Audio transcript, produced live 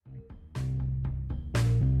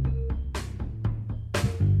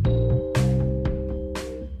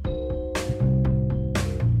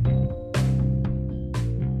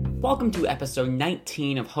Welcome to episode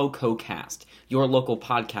 19 of HoCoCast, your local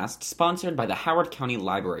podcast sponsored by the Howard County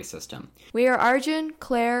Library System. We are Arjun,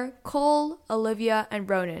 Claire, Cole, Olivia, and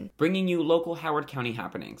Ronan, bringing you local Howard County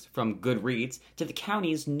happenings, from good reads to the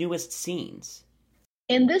county's newest scenes.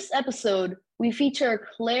 In this episode, we feature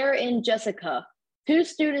Claire and Jessica, two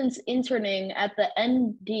students interning at the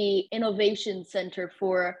ND Innovation Center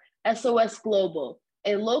for SOS Global,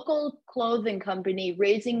 a local clothing company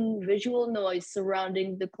raising visual noise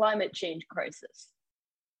surrounding the climate change crisis.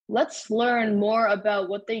 Let's learn more about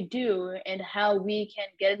what they do and how we can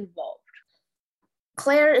get involved.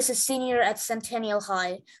 Claire is a senior at Centennial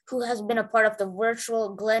High who has been a part of the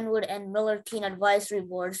virtual Glenwood and Miller Teen Advisory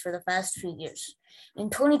Boards for the past 3 years. In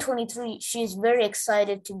 2023, she is very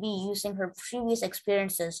excited to be using her previous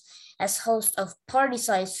experiences as host of Party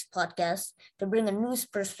Size podcast to bring a news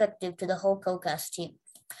perspective to the whole HoCoCast team.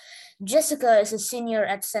 Jessica is a senior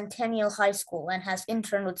at Centennial High School and has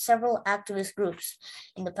interned with several activist groups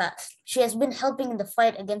in the past. She has been helping in the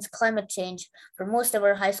fight against climate change for most of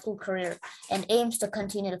her high school career and aims to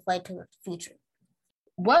continue the fight to the future.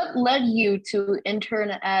 What led you to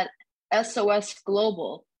intern at SOS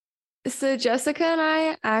Global? So Jessica and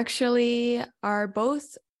I actually are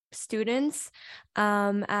both students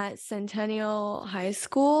at Centennial High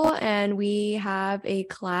School, and we have a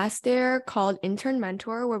class there called Intern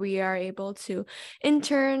Mentor, where we are able to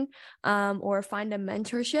intern or find a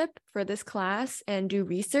mentorship for this class and do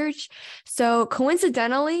research. So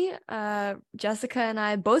coincidentally, Jessica and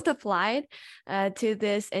I both applied to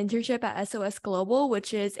this internship at SOS Global,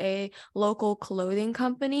 which is a local clothing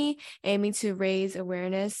company aiming to raise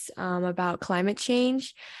awareness about climate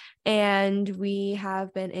change. And we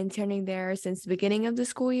have been interning there since the beginning of the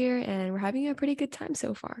school year, and we're having a pretty good time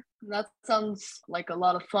so far. That sounds like a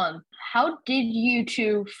lot of fun. How did you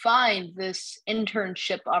two find this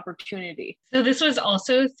internship opportunity? So this was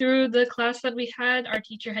also through the class that we had. Our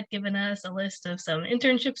teacher had given us a list of some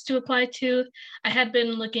internships to apply to. I had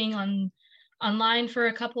been looking online for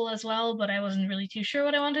a couple as well, but I wasn't really too sure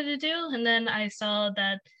what I wanted to do. And then I saw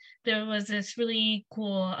that there was this really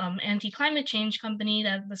cool anti-climate change company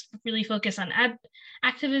that was really focused on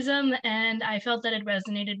activism, and I felt that it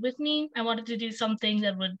resonated with me. I wanted to do something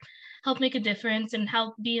that would help make a difference and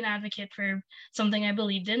help be an advocate for something I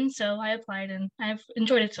believed in. So I applied, and I've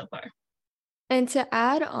enjoyed it so far. And to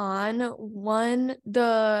add on,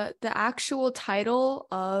 the actual title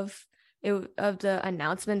of the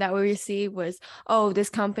announcement that we received was,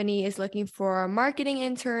 this company is looking for marketing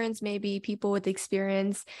interns, maybe people with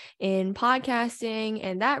experience in podcasting.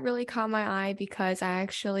 And that really caught my eye because I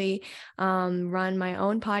actually run my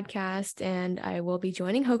own podcast, and I will be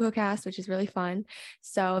joining HoCoCast, which is really fun.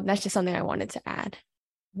 So that's just something I wanted to add.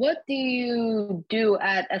 What do you do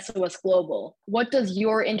at SOS Global? What does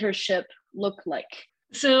your internship look like?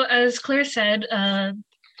 So as Claire said,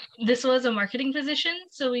 this was a marketing position,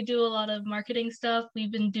 so we do a lot of marketing stuff.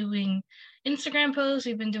 We've been doing Instagram posts.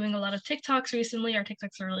 We've been doing a lot of TikToks recently. Our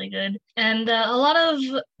TikToks are really good. And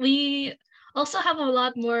we also have a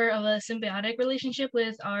lot more of a symbiotic relationship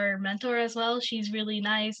with our mentor as well. She's really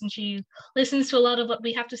nice, and she listens to a lot of what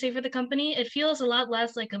we have to say for the company. It feels a lot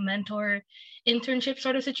less like a mentor internship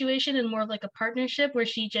sort of situation and more of like a partnership where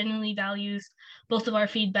she genuinely values both of our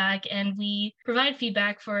feedback, and we provide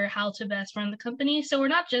feedback for how to best run the company. So we're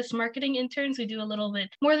not just marketing interns. We do a little bit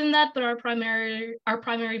more than that, but our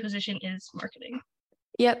primary position is marketing.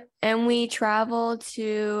 Yep. And we travel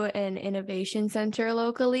to an innovation center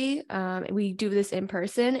locally. We do this in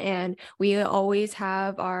person, and we always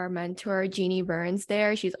have our mentor, Jeannie Burns,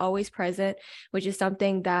 there. She's always present, which is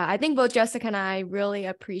something that I think both Jessica and I really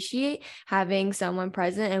appreciate, having someone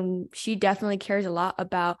present. And she definitely cares a lot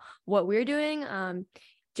about what we're doing,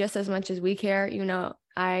 just as much as we care.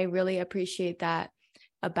 I really appreciate that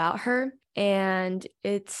about her. And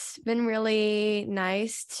it's been really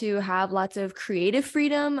nice to have lots of creative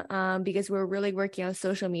freedom because we're really working on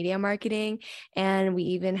social media marketing. And we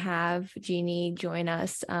even have Jeannie join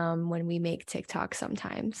us when we make TikTok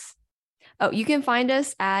sometimes. You can find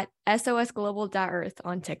us at sosglobal.earth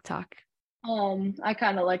on TikTok. I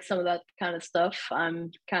kind of like some of that kind of stuff.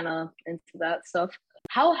 I'm kind of into that stuff.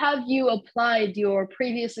 How have you applied your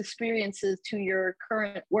previous experiences to your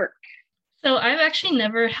current work? So I've actually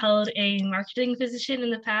never held a marketing position in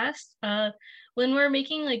the past. When we're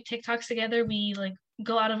making like TikToks together, we like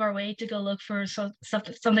go out of our way to go look for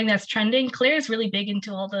something that's trending. Claire's really big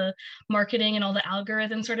into all the marketing and all the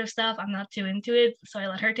algorithm sort of stuff. I'm not too into it, so I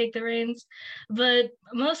let her take the reins. But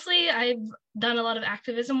mostly I've done a lot of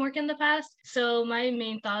activism work in the past. So my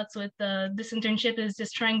main thoughts with this internship is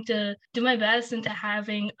just trying to do my best into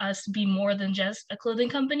having us be more than just a clothing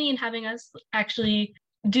company and having us actually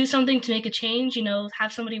do something to make a change,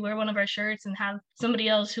 have somebody wear one of our shirts and have somebody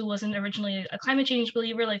else who wasn't originally a climate change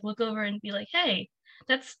believer like look over and be like, hey,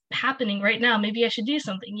 that's happening right now, maybe I should do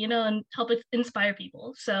something, and help it inspire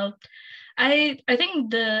people. So I think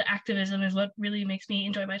the activism is what really makes me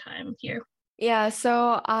enjoy my time here. Yeah,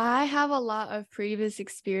 so I have a lot of previous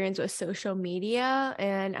experience with social media,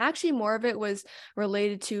 and actually more of it was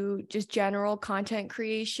related to just general content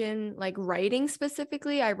creation, like writing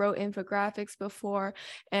specifically. I wrote infographics before,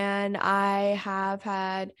 and I have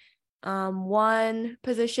had one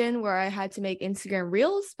position where I had to make Instagram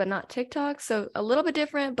Reels, but not TikTok. So a little bit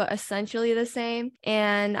different, but essentially the same.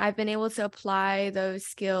 And I've been able to apply those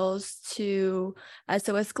skills to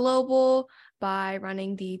SOS Global by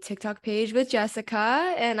running the TikTok page with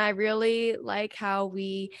Jessica. And I really like how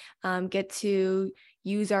we get to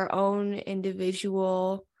use our own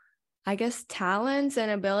individual, I guess, talents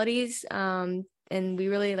and abilities. And we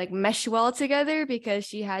really like mesh well together because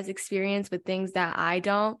she has experience with things that I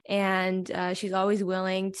don't. And she's always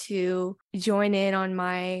willing to join in on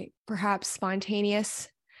my perhaps spontaneous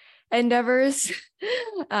endeavors.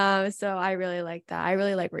 So I really like that. I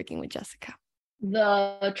really like working with Jessica.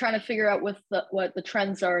 The trying to figure out what the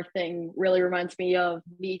trends are thing really reminds me of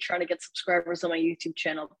me trying to get subscribers on my YouTube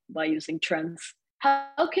channel by using trends.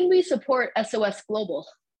 How can we support SOS Global?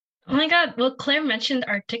 Oh my God. Well, Claire mentioned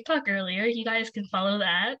our TikTok earlier. You guys can follow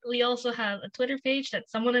that. We also have a Twitter page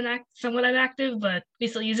that's somewhat inactive, but we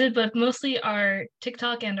still use it. But mostly our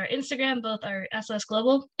TikTok and our Instagram, both are SOS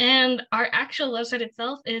Global. And our actual website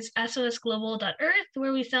itself is sosglobal.earth,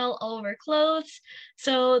 where we sell all of our clothes.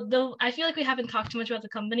 So though I feel like we haven't talked too much about the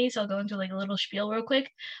company, so I'll go into like a little spiel real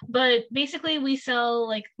quick. But basically we sell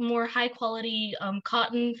like more high quality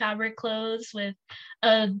cotton fabric clothes with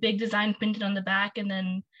a big design printed on the back, and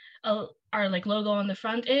then our like logo on the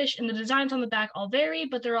front ish, and the designs on the back all vary,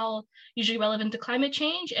 but they're all usually relevant to climate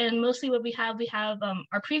change. And mostly what we have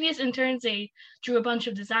our previous interns, they drew a bunch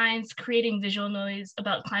of designs creating visual noise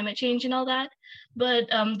about climate change and all that. But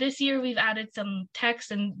this year we've added some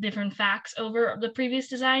text and different facts over the previous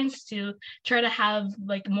designs to try to have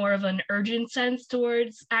like more of an urgent sense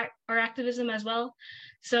towards our activism as well.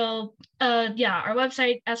 So yeah, our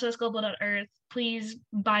website, sosglobal.earth. Please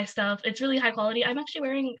buy stuff. It's really high quality. I'm actually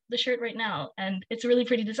wearing the shirt right now, and it's a really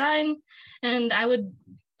pretty design, and I would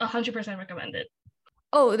 100% recommend it.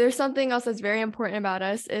 Oh, there's something else that's very important about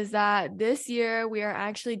us is that this year we are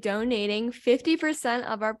actually donating 50%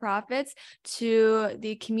 of our profits to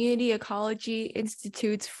the Community Ecology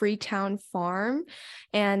Institute's Freetown Farm.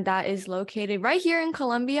 And that is located right here in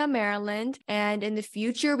Columbia, Maryland. And in the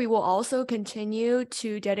future, we will also continue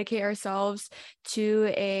to dedicate ourselves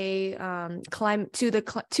to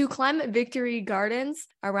climate victory gardens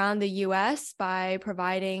around the US by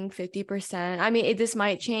providing 50%. I mean, this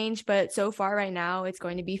might change, but so far right now, it's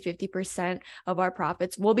going to be 50% of our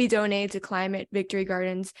profits will be donated to climate victory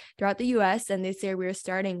gardens throughout the US. And this year we're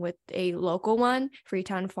starting with a local one,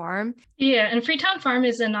 Freetown Farm. Yeah, and Freetown Farm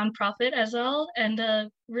is a nonprofit as well. And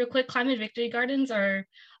real quick, climate victory gardens are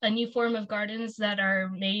a new form of gardens that are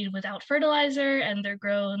made without fertilizer, and they're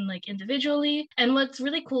grown like individually. And what's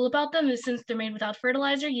really cool about them is since they're made without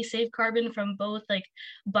fertilizer, you save carbon from both like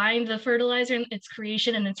buying the fertilizer and its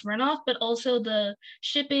creation and its runoff, but also the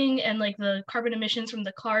shipping and like the carbon emissions from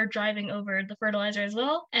the car driving over the fertilizer as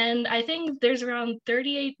well. And I think there's around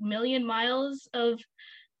 38 million miles of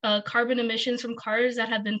carbon emissions from cars that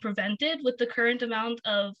have been prevented with the current amount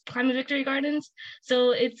of climate victory gardens. So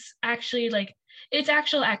it's actually like, it's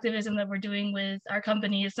actual activism that we're doing with our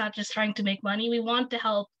company. It's not just trying to make money. We want to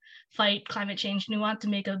help fight climate change, and we want to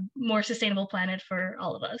make a more sustainable planet for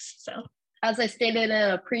all of us. So, as I stated in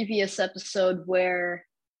a previous episode where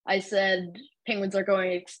I said penguins are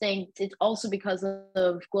going extinct, it's also because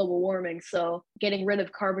of global warming. So getting rid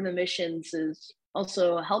of carbon emissions is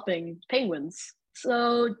also helping penguins.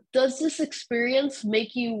 So does this experience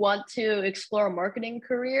make you want to explore a marketing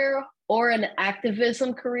career or an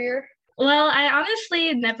activism career? Well, I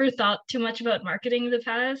honestly never thought too much about marketing in the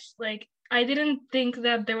past. Like, I didn't think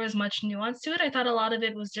that there was much nuance to it. I thought a lot of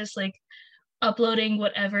it was just like uploading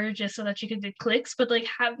whatever just so that you could get clicks. But like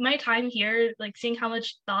have my time here, like seeing how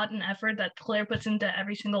much thought and effort that Claire puts into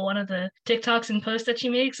every single one of the TikToks and posts that she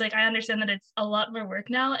makes, like I understand that it's a lot more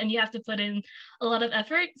work now and you have to put in a lot of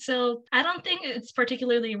effort. So I don't think it's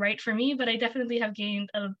particularly right for me, but I definitely have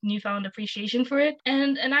gained a newfound appreciation for it.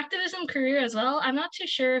 And an activism career as well. I'm not too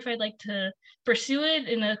sure if I'd like to pursue it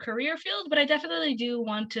in a career field, but I definitely do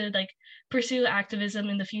want to like pursue activism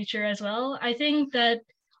in the future as well. I think that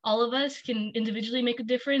all of us can individually make a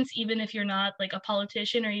difference, even if you're not like a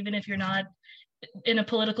politician or even if you're not in a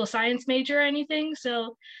political science major or anything.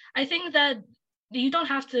 So I think that you don't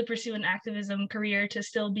have to pursue an activism career to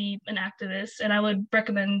still be an activist. And I would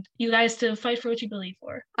recommend you guys to fight for what you believe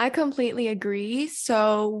for. I completely agree.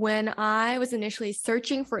 So when I was initially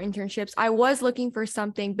searching for internships, I was looking for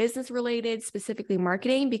something business related, specifically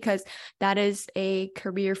marketing, because that is a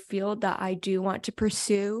career field that I do want to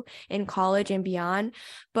pursue in college and beyond.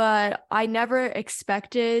 But I never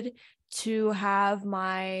expected to have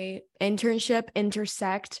my internship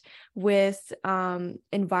intersect with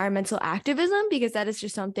environmental activism, because that is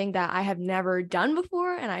just something that I have never done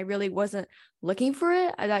before, and I really wasn't looking for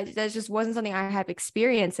it. That just wasn't something I have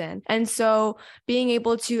experience in. And so being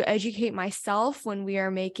able to educate myself when we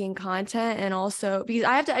are making content, and also because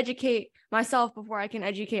I have to educate myself before I can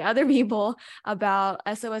educate other people about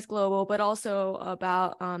SOS Global, but also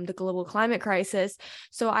about the global climate crisis.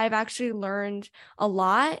 So I've actually learned a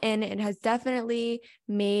lot, and it has definitely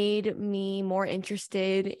made me more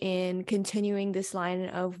interested in continuing this line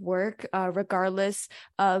of work, regardless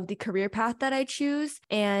of the career path that I choose.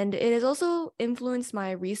 And it has also influenced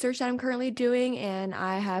my research that I'm currently doing. And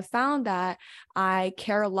I have found that I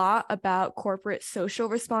care a lot about corporate social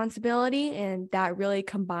responsibility, and that really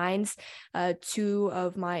combines two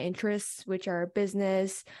of my interests, which are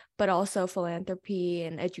business, but also philanthropy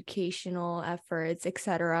and educational efforts,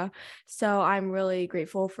 etc. So I'm really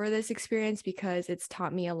grateful for this experience because it's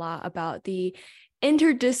taught me a lot about the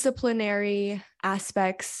interdisciplinary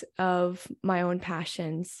aspects of my own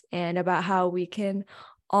passions and about how we can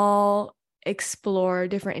all explore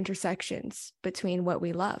different intersections between what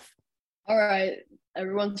we love. All right,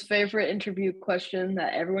 everyone's favorite interview question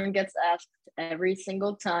that everyone gets asked every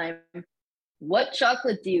single time. What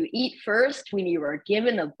chocolate do you eat first when you are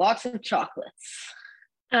given a box of chocolates?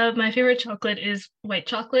 My favorite chocolate is white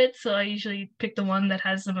chocolate, so I usually pick the one that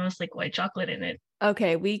has the most like white chocolate in it.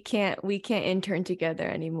 Okay, we can't intern together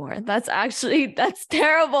anymore. That's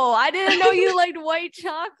terrible. I didn't know you liked white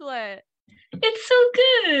chocolate. It's so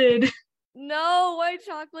good. No, white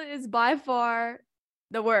chocolate is by far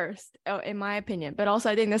the worst, in my opinion. But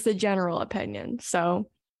also I think that's the general opinion. So,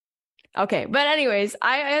 okay. But anyways,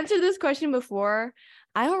 I answered this question before.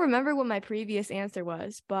 I don't remember what my previous answer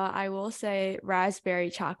was, but I will say raspberry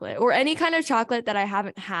chocolate or any kind of chocolate that I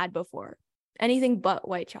haven't had before. Anything but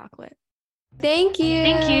white chocolate. Thank you.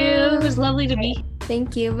 Thank you. It was lovely to be.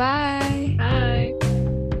 Thank you. Bye. Bye.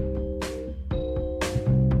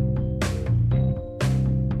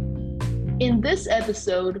 In this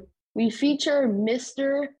episode, we feature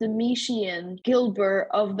Mr. Domitian Gilbert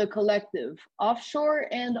of the collective, Offshore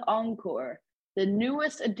and Encore, the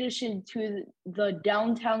newest addition to the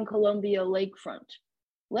downtown Columbia lakefront.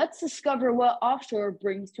 Let's discover what Offshore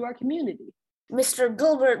brings to our community. Mr.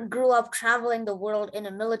 Gilbert grew up traveling the world in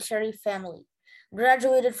a military family,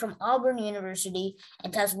 graduated from Auburn University,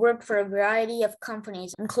 and has worked for a variety of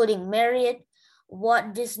companies, including Marriott,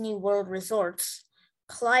 Walt Disney World Resorts,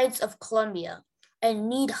 Clydes of Columbia, and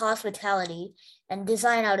Need Hospitality and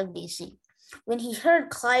Design out of DC. When he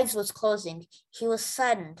heard Clydes was closing, he was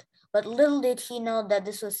saddened, but little did he know that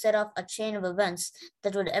this would set off a chain of events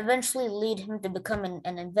that would eventually lead him to become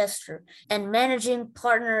an investor and managing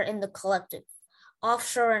partner in the collective,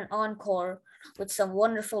 Offshore and Encore, with some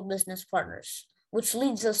wonderful business partners, which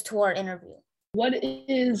leads us to our interview. What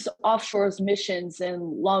is Offshore's missions and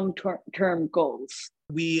long-term goals?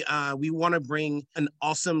 We want to bring an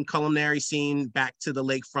awesome culinary scene back to the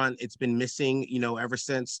lakefront. It's been missing, ever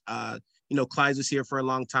since, Clydes was here for a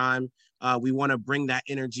long time. We want to bring that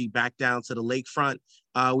energy back down to the lakefront.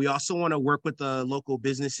 We also want to work with the local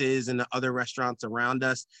businesses and the other restaurants around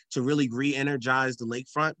us to really re-energize the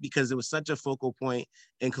lakefront, because it was such a focal point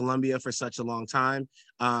in Columbia for such a long time,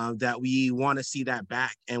 that we want to see that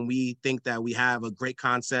back. And we think that we have a great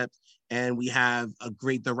concept, and we have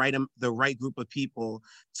the right group of people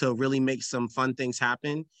to really make some fun things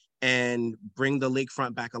happen and bring the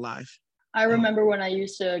lakefront back alive. I remember when I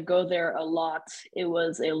used to go there a lot. It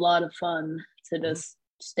was a lot of fun to just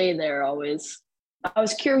stay there always. I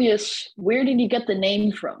was curious, where did you get the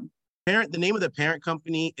name from? The name of the parent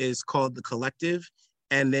company is called The Collective,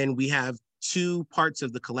 and then we have two parts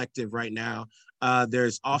of The Collective right now.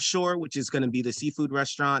 There's Offshore, which is going to be the seafood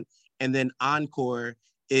restaurant, and then Encore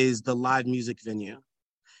is the live music venue.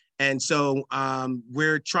 And so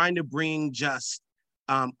we're trying to bring just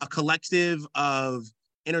a collective of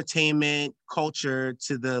entertainment culture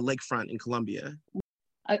to the lakefront in Columbia.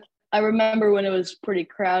 I remember when it was pretty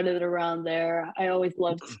crowded around there. I always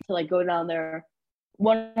loved to go down there.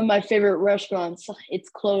 One of my favorite restaurants, it's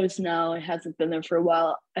closed now. It hasn't been there for a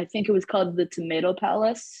while. I think it was called the Tomato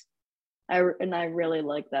Palace. I really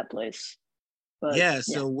like that place. But,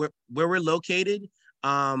 so where we're located,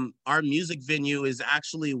 our music venue is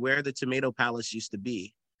actually where the Tomato Palace used to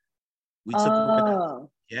be. We took over that. Oh,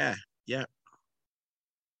 Yeah, yeah.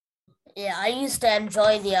 Yeah, I used to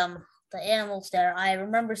enjoy the animals there. I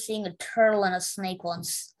remember seeing a turtle and a snake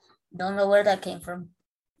once. Don't know where that came from.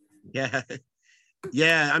 Yeah.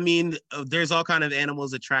 Yeah, I mean, there's all kind of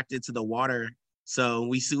animals attracted to the water. So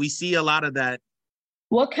we see a lot of that.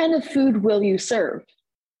 what kind of food will you serve?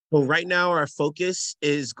 Well, right now our focus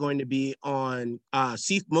is going to be on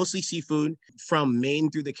mostly seafood from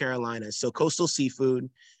Maine through the Carolinas. So coastal seafood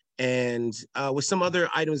and with some other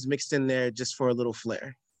items mixed in there just for a little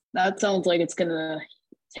flair. That sounds like it's gonna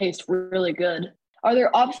taste really good. Are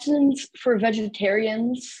there options for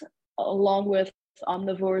vegetarians along with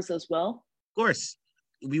omnivores as well? Of course,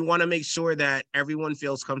 we want to make sure that everyone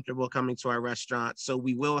feels comfortable coming to our restaurant. So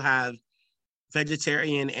we will have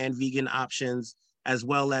vegetarian and vegan options, as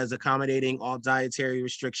well as accommodating all dietary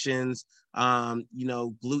restrictions,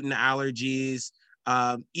 gluten allergies.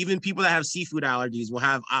 Even people that have seafood allergies will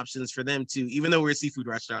have options for them too, even though we're a seafood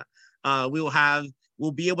restaurant.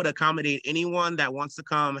 We'll be able to accommodate anyone that wants to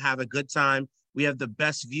come, have a good time. We have the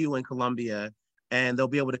best view in Columbia, and they'll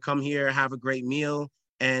be able to come here, have a great meal,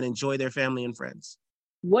 and enjoy their family and friends.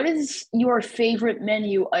 What is your favorite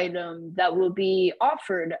menu item that will be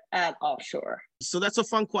offered at Offshore? So that's a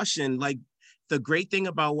fun question. Like, the great thing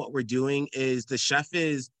about what we're doing is the chef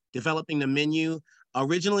is developing the menu.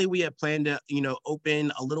 Originally, we had planned to,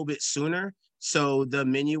 open a little bit sooner. So the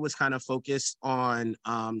menu was kind of focused on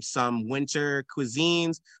some winter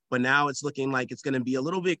cuisines, but now it's looking like it's going to be a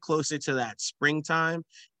little bit closer to that springtime.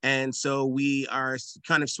 And so we are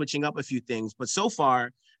kind of switching up a few things. But so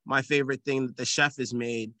far, my favorite thing that the chef has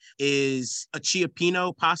made is a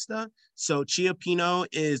ciappino pasta. So ciappino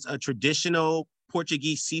is a traditional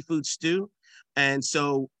Portuguese seafood stew. And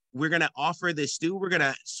so we're going to offer this stew. We're going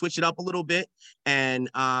to switch it up a little bit. And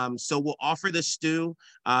so we'll offer the stew.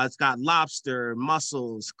 It's got lobster,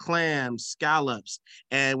 mussels, clams, scallops.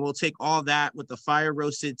 And we'll take all that with the fire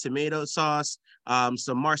roasted tomato sauce,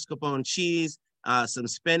 some mascarpone cheese, some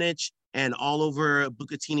spinach, and all over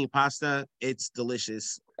bucatini pasta. It's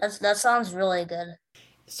delicious. That sounds really good.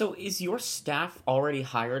 So is your staff already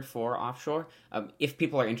hired for Offshore? If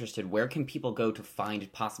people are interested, where can people go to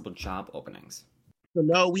find possible job openings? So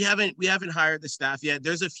no, we haven't hired the staff yet.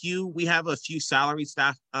 We have a few salary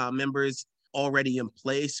staff members already in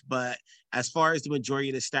place, but as far as the majority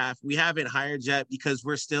of the staff, we haven't hired yet because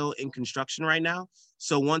we're still in construction right now.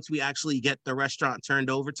 So once we actually get the restaurant turned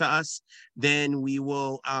over to us, then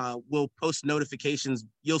we'll post notifications.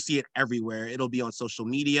 You'll see it everywhere. It'll be on social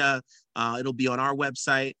media. It'll be on our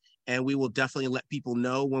website. And we will definitely let people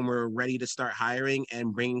know when we're ready to start hiring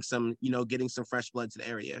and bringing some, getting some fresh blood to the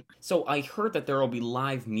area. So I heard that there will be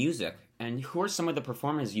live music. And who are some of the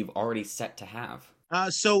performers you've already set to have?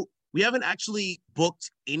 So we haven't actually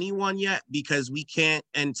booked anyone yet because we can't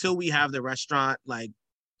until we have the restaurant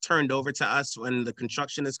turned over to us when the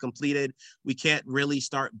construction is completed. We can't really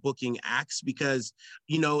start booking acts because,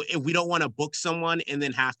 if we don't want to book someone and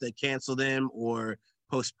then have to cancel them or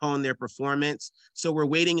postpone their performance. So we're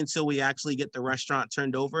waiting until we actually get the restaurant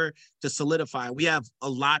turned over to solidify. We have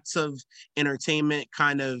lots of entertainment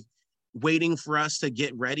kind of waiting for us to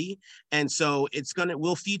get ready. And so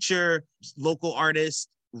we'll feature local artists,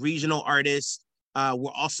 regional artists. We'll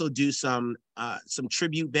also do some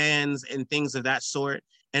tribute bands and things of that sort.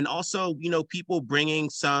 And also, people bringing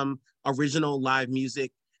some original live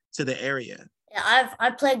music to the area. Yeah,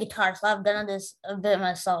 I play guitar, so I've done this a bit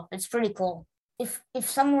myself. It's pretty cool. If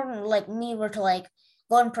someone like me were to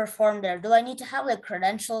go and perform there, do I need to have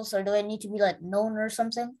credentials or do I need to be known or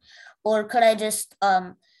something? Or could I just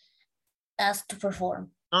ask to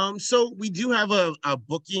perform? So we do have a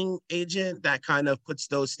booking agent that kind of puts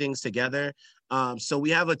those things together. So we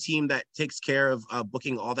have a team that takes care of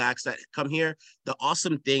booking all the acts that come here. The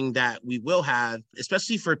awesome thing that we will have,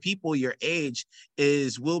 especially for people your age,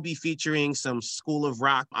 is we'll be featuring some School of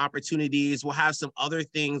Rock opportunities. We'll have some other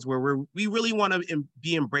things where we really want to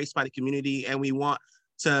be embraced by the community, and we want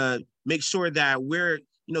to make sure that we're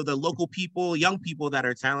the local people, young people that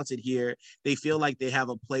are talented here, they feel like they have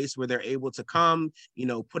a place where they're able to come,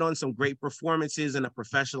 put on some great performances in a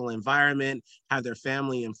professional environment, have their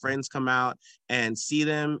family and friends come out and see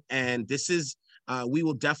them. And this is, we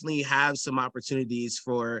will definitely have some opportunities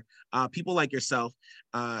for people like yourself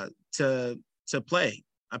to play.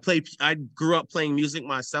 I grew up playing music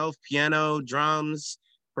myself, piano, drums,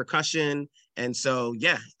 percussion. And so,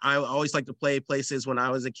 yeah, I always like to play places when I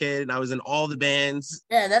was a kid, and I was in all the bands.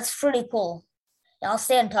 Yeah, that's pretty cool. Yeah, I'll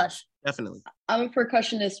stay in touch. Definitely. I'm a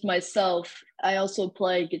percussionist myself. I also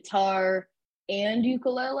play guitar, and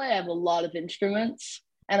ukulele. I have a lot of instruments,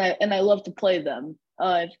 and I love to play them.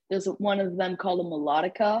 There's one of them called a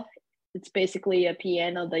melodica. It's basically a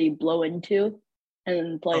piano that you blow into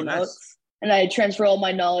and play notes. And I transfer all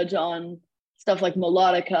my knowledge on stuff like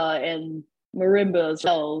melodica and marimbas,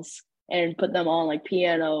 bells, and put them on like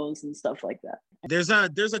pianos and stuff like that. There's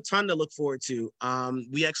a ton to look forward to.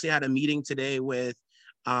 We actually had a meeting today with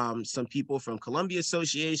some people from Columbia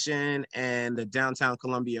Association and the Downtown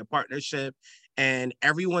Columbia Partnership, and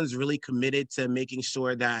everyone's really committed to making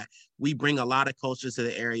sure that we bring a lot of culture to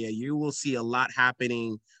the area. You will see a lot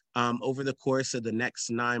happening over the course of the next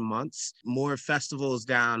 9 months. More festivals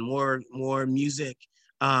down, more music,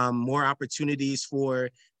 more opportunities for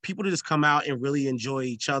people to just come out and really enjoy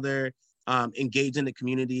each other, engage in the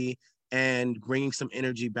community, and bringing some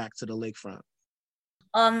energy back to the lakefront.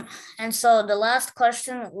 And so the last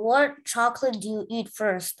question, what chocolate do you eat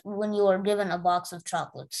first when you are given a box of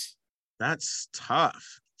chocolates? That's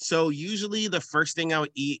tough. So usually the first thing I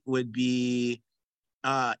would eat would be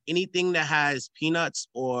anything that has peanuts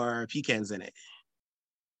or pecans in it.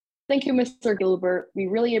 Thank you, Mr. Gilbert. We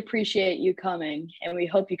really appreciate you coming, and we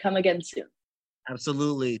hope you come again soon.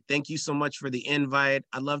 Absolutely. Thank you so much for the invite.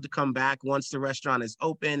 I'd love to come back once the restaurant is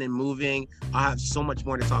open and moving. I'll have so much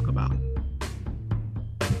more to talk about.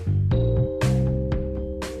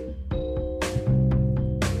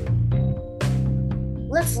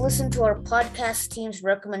 Let's listen to our podcast team's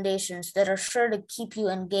recommendations that are sure to keep you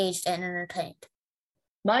engaged and entertained.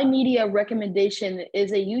 My media recommendation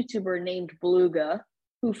is a YouTuber named Beluga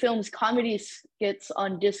who films comedy skits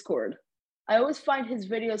on Discord. I always find his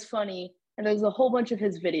videos funny, and there's a whole bunch of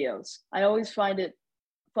his videos. I always find it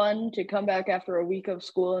fun to come back after a week of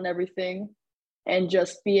school and everything and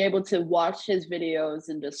just be able to watch his videos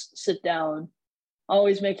and just sit down,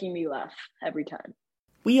 always making me laugh every time.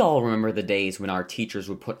 We all remember the days when our teachers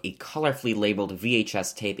would put a colorfully labeled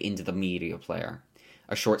VHS tape into the media player.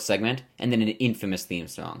 A short segment, and then an infamous theme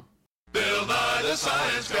song. Bill Nye the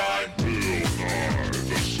Science Guy. Bill Nye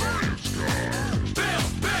the Science Guy.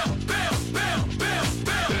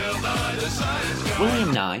 Bill Nye the Science Guy.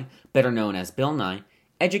 William Nye, better known as Bill Nye,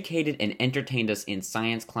 educated and entertained us in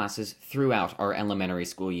science classes throughout our elementary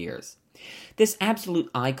school years. This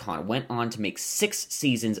absolute icon went on to make 6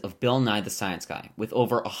 seasons of Bill Nye the Science Guy, with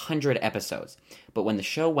over 100 episodes. But when the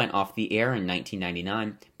show went off the air in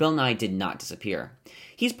 1999, Bill Nye did not disappear.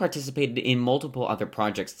 He's participated in multiple other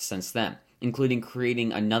projects since then, including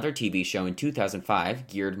creating another TV show in 2005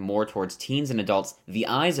 geared more towards teens and adults, The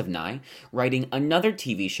Eyes of Nye, writing another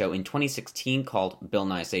TV show in 2016 called Bill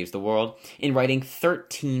Nye Saves the World, and writing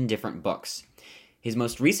 13 different books. His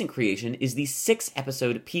most recent creation is the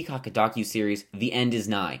 6-episode Peacock docuseries The End Is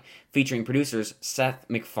Nigh, featuring producers Seth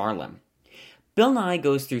MacFarlane. Bill Nye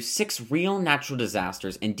goes through 6 real natural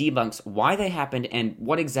disasters and debunks why they happened and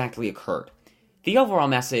what exactly occurred. The overall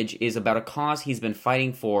message is about a cause he's been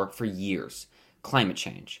fighting for years: climate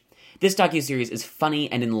change. This docuseries is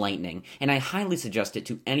funny and enlightening, and I highly suggest it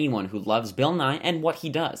to anyone who loves Bill Nye and what he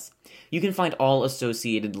does. You can find all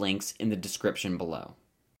associated links in the description below.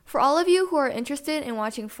 For all of you who are interested in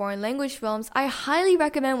watching foreign language films, I highly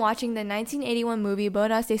recommend watching the 1981 movie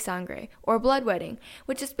Bodas de Sangre, or Blood Wedding,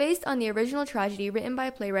 which is based on the original tragedy written by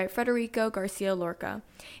playwright Federico Garcia Lorca.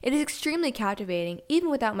 It is extremely captivating, even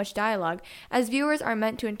without much dialogue, as viewers are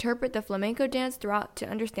meant to interpret the flamenco dance throughout to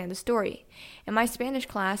understand the story. In my Spanish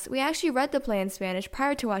class, we actually read the play in Spanish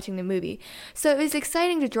prior to watching the movie, so it was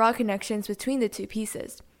exciting to draw connections between the two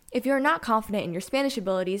pieces. If you're not confident in your Spanish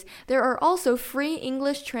abilities, there are also free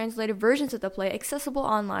English translated versions of the play accessible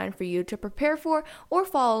online for you to prepare for or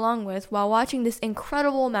follow along with while watching this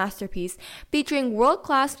incredible masterpiece featuring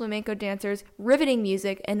world-class flamenco dancers, riveting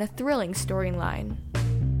music, and a thrilling storyline.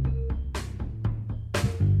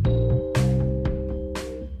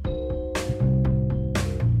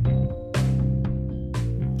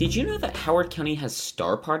 Did you know that Howard County has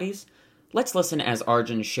star parties? Let's listen as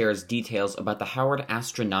Arjun shares details about the Howard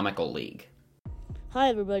Astronomical League. Hi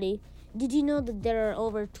everybody. Did you know that there are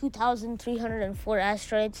over 2,304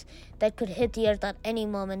 asteroids that could hit the Earth at any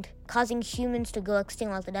moment, causing humans to go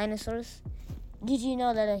extinct like the dinosaurs? Did you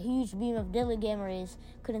know that a huge beam of deadly gamma rays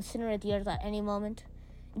could incinerate the Earth at any moment?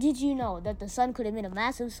 Did you know that the sun could emit a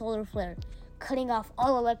massive solar flare, cutting off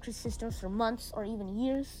all electric systems for months or even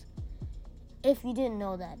years? If you didn't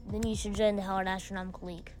know that, then you should join the Howard Astronomical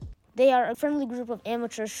League. They are a friendly group of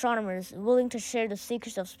amateur astronomers willing to share the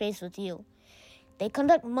secrets of space with you. They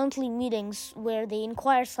conduct monthly meetings where they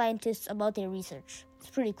inquire scientists about their research. It's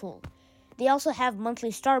pretty cool. They also have monthly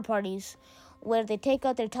star parties where they take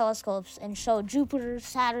out their telescopes and show Jupiter,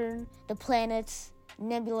 Saturn, the planets,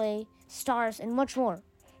 nebulae, stars, and much more.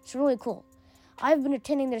 It's really cool. I've been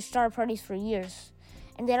attending their star parties for years,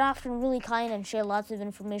 and they're often really kind and share lots of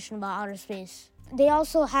information about outer space. They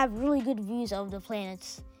also have really good views of the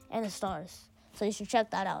planets and the stars, so you should check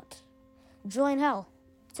that out. Join Hell.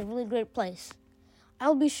 It's a really great place.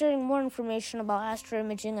 I'll be sharing more information about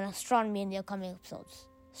astroimaging and astronomy in the upcoming episodes.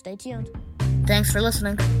 Stay tuned. Thanks for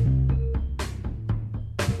listening.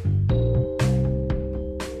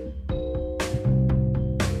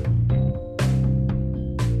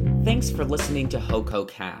 Thanks for listening to HOCO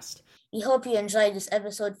Cast. We hope you enjoyed this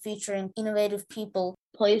episode featuring innovative people,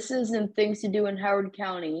 places, and things to do in Howard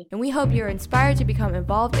County. And we hope you're inspired to become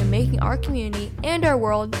involved in making our community and our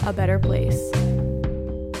world a better place.